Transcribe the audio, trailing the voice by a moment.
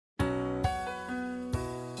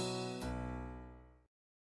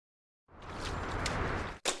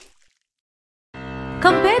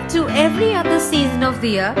Compared to every other season of the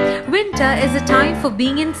year, winter is a time for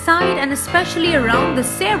being inside and especially around the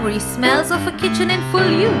savory smells of a kitchen in full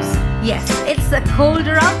use. Yes, it's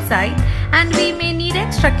colder outside and we may need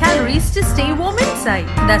extra calories to stay warm inside.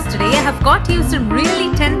 Thus today I have got you some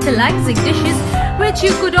really tantalizing dishes which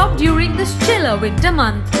you could opt during this chiller winter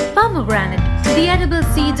month. Pomegranate. The edible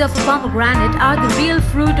seeds of a pomegranate are the real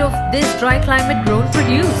fruit of this dry climate grown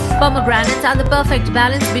produce. Pomegranates are the perfect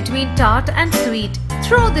balance between tart and sweet.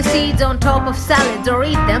 Throw the seeds on top of salads or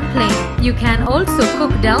eat them plain. You can also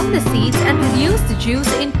cook down the seeds and reduce the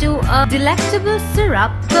juice into a delectable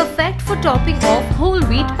syrup perfect for topping off whole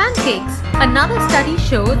wheat pancakes. Another study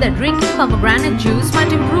showed that drinking pomegranate juice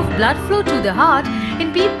might improve blood flow to the heart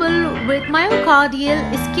in people with myocardial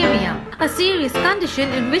ischemia, a serious condition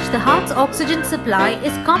in which the heart's oxygen supply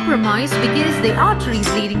is compromised because the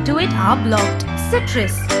arteries leading to it are blocked.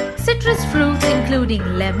 Citrus. Citrus fruits including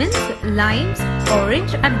lemons, limes,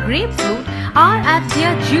 orange and grapefruit are at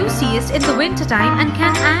their juiciest in the wintertime and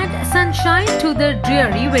can add sunshine to the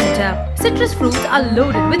dreary winter. Citrus fruits are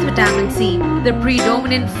loaded with vitamin C. The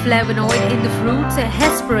predominant flavonoid in the fruits,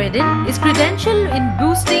 hesperidin, is credential in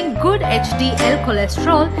boosting good HDL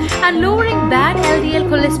cholesterol and lowering bad LDL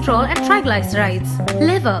cholesterol and triglycerides.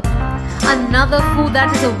 Liver. Another food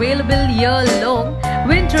that is available year-long,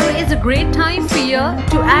 winter is a great time for you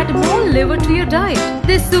to add more liver to your diet.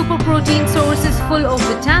 This super protein source is full of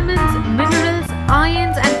vitamins, minerals,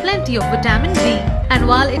 ions and plenty of vitamin D. And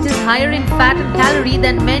while it is higher in fat and calorie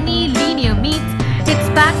than many linear meats, it's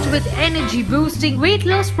packed with energy-boosting,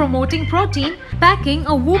 weight-loss-promoting protein, packing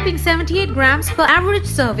a whopping 78 grams per average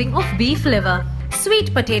serving of beef liver.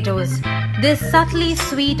 Sweet potatoes. This subtly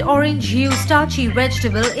sweet orange hue starchy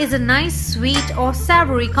vegetable is a nice sweet or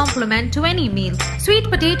savory complement to any meal. Sweet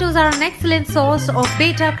potatoes are an excellent source of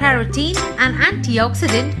beta-carotene, an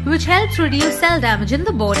antioxidant which helps reduce cell damage in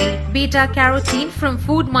the body. Beta-carotene from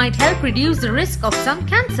food might help reduce the risk of some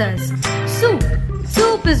cancers. Soup.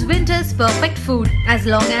 Soup is winter's perfect food as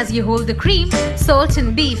long as you hold the cream, salt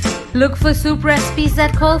and beef. Look for soup recipes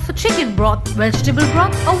that call for chicken broth, vegetable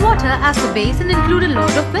broth or water as the base and include a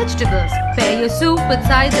lot of vegetables. Pair your soup with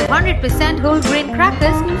sides of 100% whole grain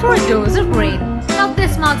crackers for a dose of grain. Now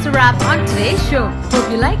this marks a wrap on today's show. Hope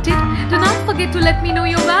you liked it. Do not forget to let me know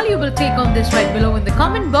your valuable take on this right below in the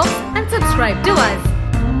comment box and subscribe to us.